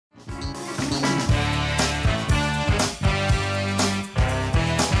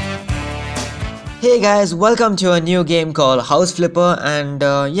Hey guys, welcome to a new game called House Flipper, and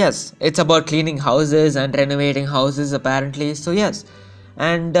yes, it's about cleaning houses and renovating houses apparently. So yes,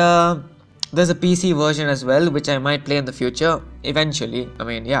 and there's a PC version as well, which I might play in the future eventually. I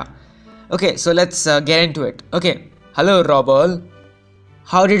mean, yeah. Okay, so let's get into it. Okay, hello Robert.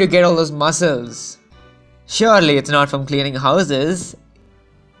 How did you get all those muscles? Surely it's not from cleaning houses,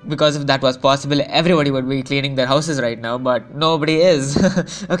 because if that was possible, everybody would be cleaning their houses right now, but nobody is.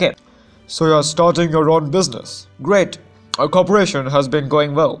 Okay. So you're starting your own business. Great. Our cooperation has been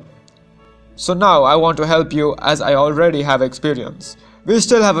going well. So now I want to help you as I already have experience. We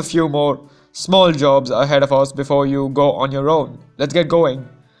still have a few more small jobs ahead of us before you go on your own. Let's get going.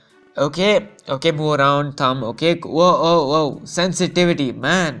 Okay, move around, thumb. Okay, whoa, sensitivity,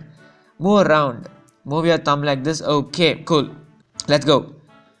 man. Move around. Move your thumb like this. Okay, cool. Let's go.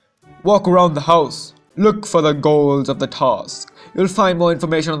 Walk around the house. Look for the goals of the task. You'll find more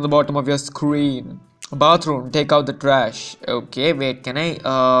information on the bottom of your screen. Bathroom, take out the trash. Okay, wait, can I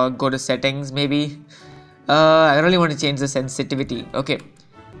go to settings maybe? I really want to change the sensitivity. Okay.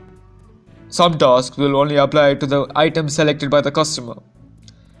 Some tasks will only apply to the item selected by the customer.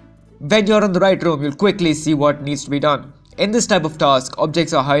 When you're in the right room, you'll quickly see what needs to be done. In this type of task,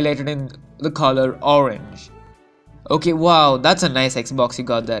 objects are highlighted in the color orange. Okay, wow, that's a nice Xbox you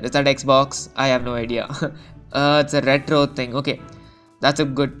got there. Is that Xbox? I have no idea. It's a retro thing. Okay, that's a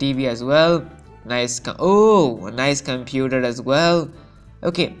good TV as well. Nice. A nice computer as well.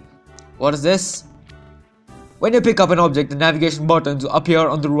 Okay, what is this? When you pick up an object, the navigation buttons appear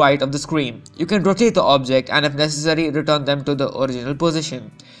on the right of the screen. You can rotate the object and, if necessary, return them to the original position.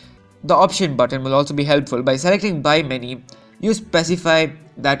 The option button will also be helpful. By selecting buy many, you specify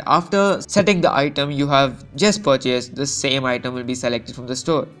that after setting the item you have just purchased, the same item will be selected from the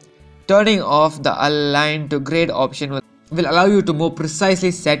store. Turning off the align to grid option will allow you to more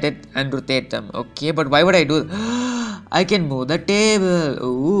precisely set it and rotate them. Okay, but why would I do I can move the table.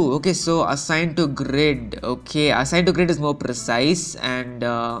 Ooh, okay, so assign to grid. Okay, assign to grid is more precise and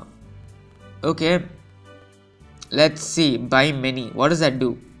okay. Let's see, buy many. What does that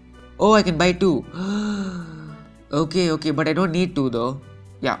do? Oh, I can buy two. Okay, but I don't need to though.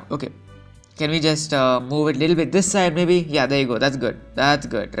 Yeah, okay. Can we just move it a little bit this side maybe? Yeah, there you go. That's good. That's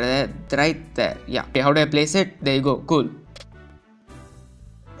good. Right there. Yeah. Okay, how do I place it? There you go. Cool.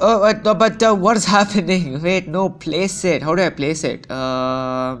 Oh, but what is happening? Wait, no, place it. How do I place it?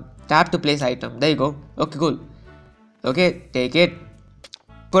 Tap to place item. There you go. Okay, cool. Okay, take it.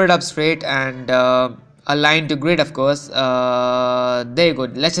 Put it up straight and align to grid, of course. There you go.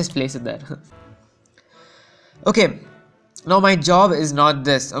 Let's just place it there. Okay. Now my job is not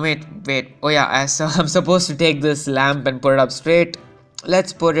this. Oh wait. Oh yeah, I'm supposed to take this lamp and put it up straight.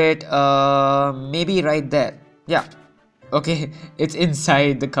 Let's put it maybe right there. Yeah. Okay, it's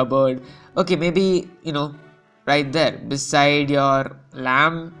inside the cupboard. Okay, maybe, you know, right there beside your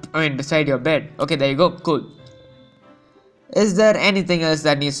lamp. I mean, beside your bed. Okay, there you go. Cool. Is there anything else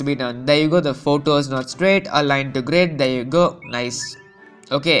that needs to be done? There you go. The photo is not straight. Align to grid. There you go. Nice.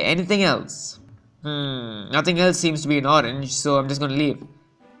 Okay, anything else? Nothing else seems to be in orange, so I'm just gonna leave.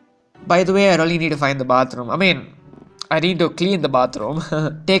 By the way, I really need to find the bathroom. I mean, I need to clean the bathroom.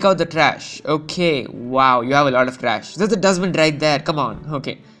 Take out the trash. Okay, wow, you have a lot of trash. There's a dustbin right there. Come on.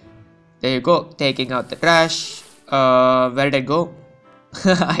 Okay, there you go. Taking out the trash. Where did it go?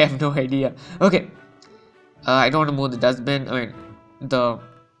 I have no idea. Okay, I don't want to move the dustbin. I mean, the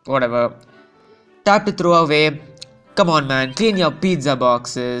whatever. Tap to throw away. Come on, man. Clean your pizza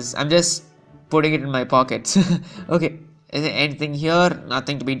boxes. I'm just putting it in my pockets. Okay, is there anything here?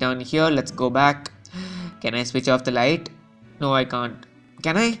 Nothing to be done here. Let's go back. Can I switch off the light? No, I can't.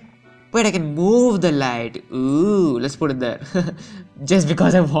 Can I? Wait, I can move the light. Ooh, let's put it there. Just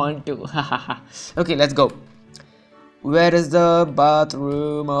because I want to. Okay, let's go. Where is the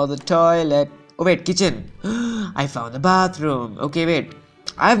bathroom or the toilet? Oh wait, kitchen. I found the bathroom. Okay, wait,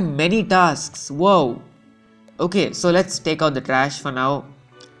 I have many tasks. Whoa. Okay, so let's take out the trash for now.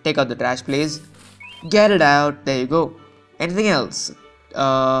 Take out the trash, please. Get it out. There you go. Anything else?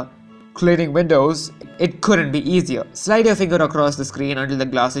 Cleaning windows. It couldn't be easier. Slide your finger across the screen until the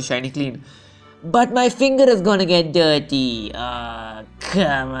glass is shiny clean. But my finger is gonna get dirty.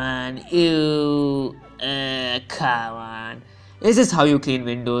 Come on. Ew. Come on. Is this how you clean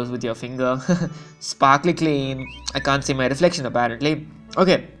windows, with your finger? Sparkly clean. I can't see my reflection apparently.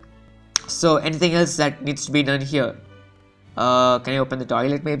 Okay. So anything else that needs to be done here? Can you open the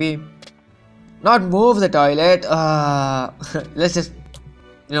toilet maybe? Not move the toilet. Let's just,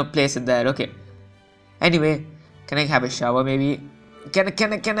 you know, place it there. Okay. Anyway, can I have a shower maybe? Can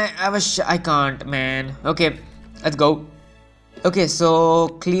I have a shower? I can't, man. Okay, let's go. Okay, so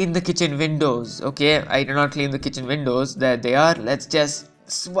clean the kitchen windows. Okay, I did not clean the kitchen windows. There they are. Let's just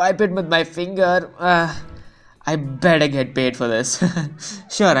swipe it with my finger. I better get paid for this.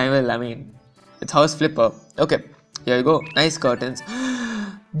 Sure, I will. I mean, it's House Flipper. Okay, here you go. Nice curtains.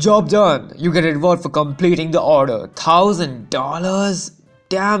 Job done. You get a reward for completing the order. $1,000?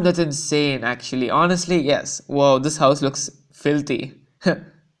 Damn, that's insane. Actually, honestly, yes. Wow, this house looks filthy.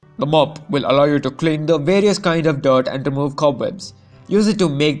 The mop will allow you to clean the various kind of dirt and remove cobwebs. Use it to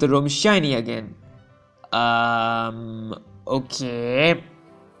make the room shiny again. Okay.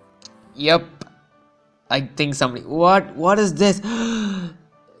 Yep. I think somebody. What is this?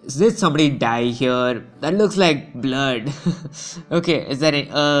 Did somebody die here? That looks like blood. Okay, is that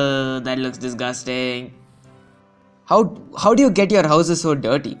that looks disgusting. How do you get your houses so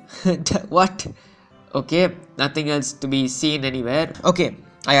dirty? What? Okay, nothing else to be seen anywhere. Okay,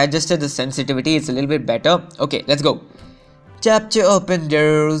 I adjusted the sensitivity, it's a little bit better. Okay, let's go. Chapter open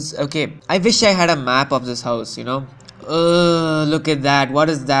doors. Okay, I wish I had a map of this house, you know. Look at that. What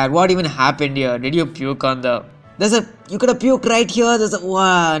is that? What even happened here? Did you puke on the... You could have puked right here.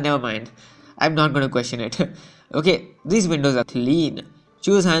 Wow, never mind. I'm not going to question it. Okay, these windows are clean.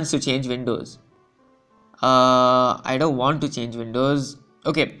 Choose hands to change windows. I don't want to change windows.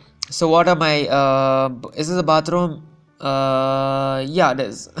 Okay, so what are my... is this a bathroom? Yeah, it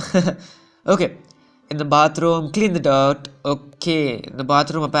is. Okay, in the bathroom, clean the dirt. Okay, in the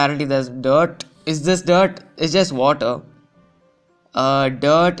bathroom apparently there's dirt. Is this dirt? It's just water.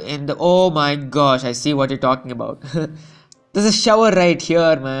 Dirt in the... Oh my gosh, I see what you're talking about. There's a shower right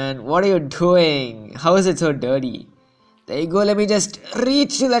here, man. What are you doing? How is it so dirty? There you go, let me just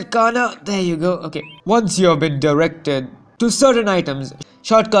reach to that corner. There you go, okay. Once you have been directed to certain items,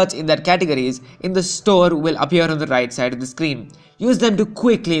 shortcuts in that categories in the store will appear on the right side of the screen. Use them to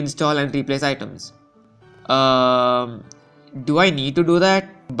quickly install and replace items. Do I need to do that?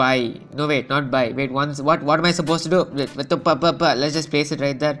 Buy. No, wait, not buy. Wait, once. What am I supposed to do? Wait, let's just place it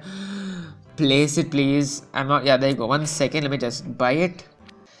right there. Place it, please. I'm not. Yeah, there you go. 1 second. Let me just buy it.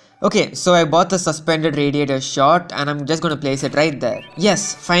 Okay, so I bought the suspended radiator short and I'm just going to place it right there.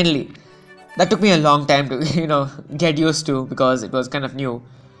 Yes, finally. That took me a long time to, get used to because it was kind of new.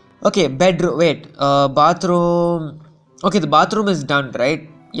 Okay, bedroom. Wait, bathroom. Okay, the bathroom is done, right?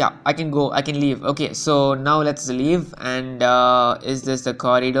 Yeah, I can go. I can leave. Okay, so now let's leave. And is this the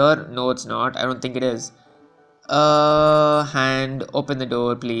corridor? No, it's not. I don't think it is. Hand, open the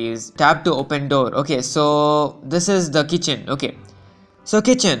door, please. Tap to open door. Okay, so this is the kitchen. Okay, so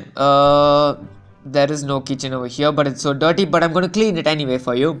kitchen. There is no kitchen over here, but it's so dirty. But I'm gonna clean it anyway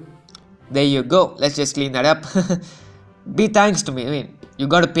for you. There you go. Let's just clean that up. Be thanks to me. I mean, you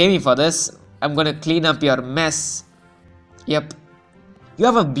gotta pay me for this. I'm gonna clean up your mess. Yep. You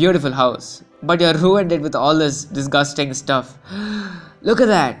have a beautiful house, but you ruined it with all this disgusting stuff. Look at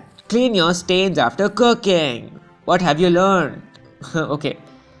that. Clean your stains after cooking. What have you learned? Okay.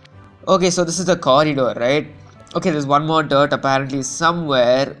 Okay, so this is the corridor, right? Okay, there's one more dirt apparently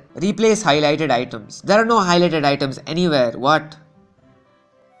somewhere. Replace highlighted items. There are no highlighted items anywhere. What?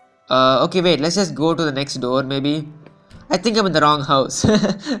 Okay, wait. Let's just go to the next door, maybe. I think I'm in the wrong house.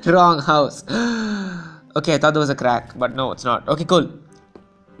 Wrong house. Okay, I thought there was a crack, but no, it's not. Okay, cool.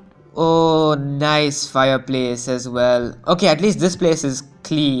 Oh, nice fireplace as well. Okay, at least this place is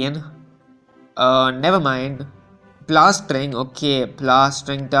clean. Never mind. Plastering. Okay,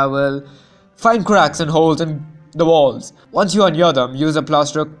 plastering towel. Find cracks and holes in the walls. Once you are near them, use a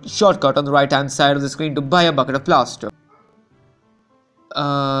plaster shortcut on the right hand side of the screen to buy a bucket of plaster.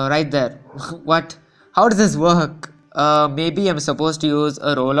 Right there. What? How does this work? Maybe I'm supposed to use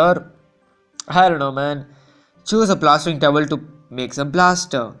a roller? I don't know, man. Choose a plastering towel to make some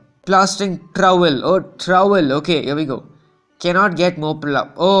plaster. Plastering trowel. Oh, trowel. Okay, here we go. Cannot get more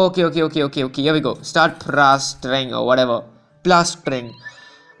oh, okay. Here we go. Start plastering or whatever. Plastering.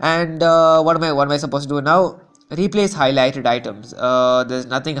 And what am I supposed to do now? Replace highlighted items. There's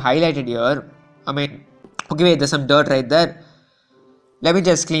nothing highlighted here. I mean, okay, wait, there's some dirt right there. Let me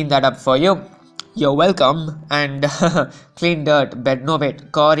just clean that up for you. You're welcome. And clean dirt. Bed. No,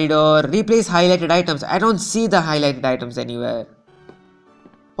 wait. Corridor. Replace highlighted items. I don't see the highlighted items anywhere.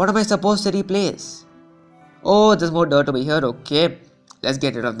 What am I supposed to replace? Oh, there's more dirt over here. Okay. Let's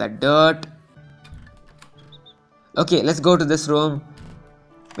get rid of that dirt. Okay, let's go to this room.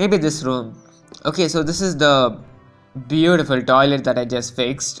 Maybe this room. Okay, so this is the beautiful toilet that I just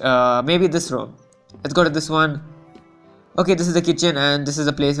fixed. Maybe this room. Let's go to this one. Okay, this is the kitchen and this is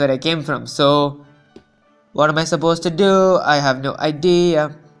the place where I came from. So, what am I supposed to do? I have no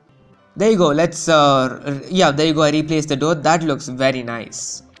idea. There you go. Let's, yeah, there you go. I replaced the door. That looks very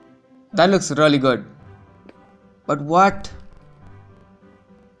nice. That looks really good. But what?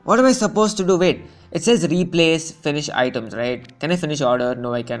 What am I supposed to do? Wait, it says replace finish items, right? Can I finish order?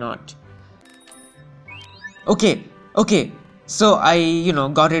 No, I cannot. Okay, okay. So I,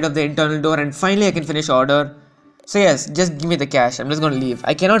 got rid of the internal door and finally I can finish order. So yes, just give me the cash. I'm just gonna leave.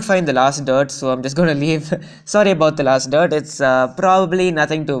 I cannot find the last dirt, so I'm just gonna leave. Sorry about the last dirt. It's probably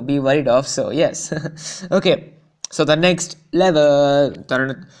nothing to be worried of. So yes. Okay. So the next level.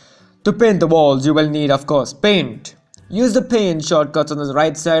 To paint the walls, you will need, of course, paint. Use the paint shortcuts on the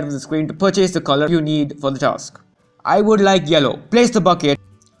right side of the screen to purchase the color you need for the task. I would like yellow. Place the bucket.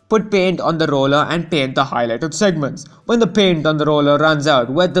 Put paint on the roller and paint the highlighted segments. When the paint on the roller runs out,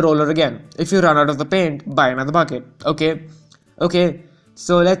 wet the roller again. If you run out of the paint, buy another bucket. Okay. Okay.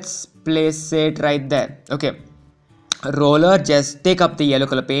 So let's place it right there. Okay. Roller, just take up the yellow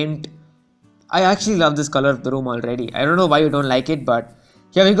color paint. I actually love this color of the room already. I don't know why you don't like it, but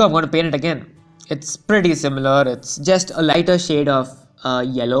here we go. I'm going to paint it again. It's pretty similar. It's just a lighter shade of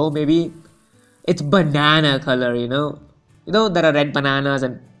yellow maybe. It's banana color, there are red bananas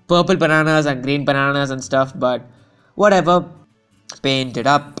and purple bananas and green bananas and stuff, but whatever. Paint it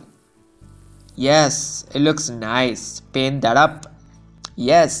up. Yes, it looks nice. Paint that up.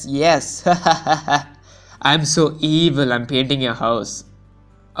 Yes, yes. I'm so evil. I'm painting your house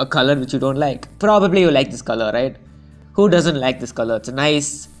a color which you don't like. Probably you like this color, right? Who doesn't like this color? It's a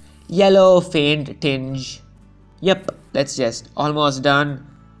nice yellow faint tinge. Yep, that's just almost done.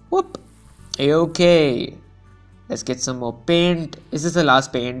 Whoop. Okay. Let's get some more paint. Is this the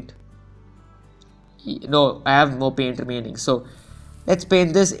last paint? No, I have more paint remaining. So let's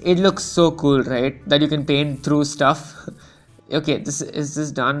paint this. It looks so cool, right? That you can paint through stuff. Okay, is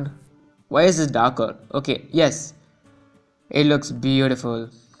this done? Why is this darker? Okay, yes. It looks beautiful.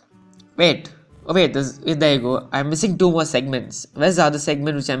 Wait. Oh wait, there you go. I'm missing 2 more segments. Where's the other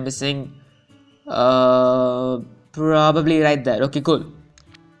segment which I'm missing? Probably right there. Okay, cool.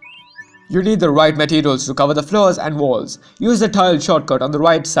 You need the right materials to cover the floors and walls. Use the tile shortcut on the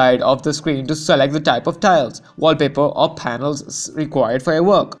right side of the screen to select the type of tiles, wallpaper or panels required for your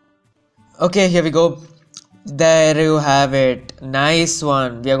work. Okay, here we go. There you have it. Nice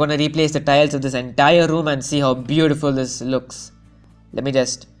one. We are going to replace the tiles of this entire room and see how beautiful this looks. Let me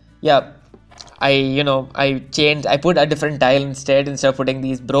just, yeah, I put a different tile instead of putting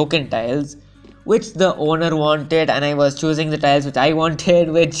these broken tiles, which the owner wanted, and I was choosing the tiles which I wanted,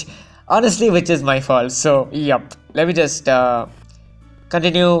 which is my fault. So yep, let me just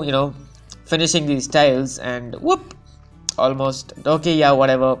continue finishing these tiles and whoop, almost. Okay, yeah,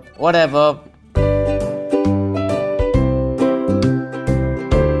 whatever.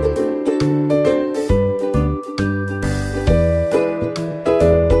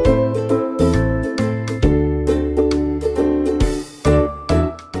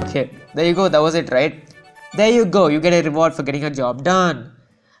 Okay, there you go. That was it, right? There you go. You get a reward for getting a job done.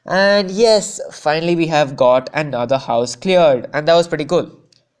 And yes, finally we have got another house cleared, and that was pretty cool.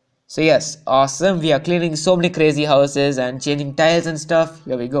 So yes, awesome. We are cleaning so many crazy houses and changing tiles and stuff.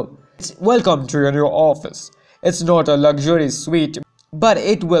 Here we go. Welcome to your new office. It's not a luxury suite, but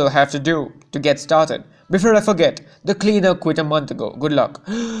it will have to do to get started. Before I forget, the cleaner quit a month ago. Good luck.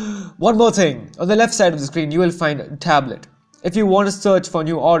 One more thing. On the left side of the screen, you will find a tablet. If you want to search for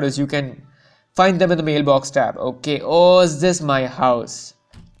new orders, you can find them in the mailbox tab. Okay. Oh, is this my house?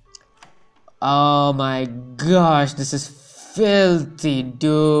 Oh my gosh, this is filthy,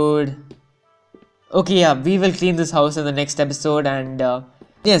 dude. Okay, yeah, we will clean this house in the next episode, and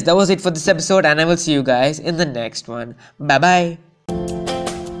yes, that was it for this episode, and I will see you guys in the next one. Bye bye.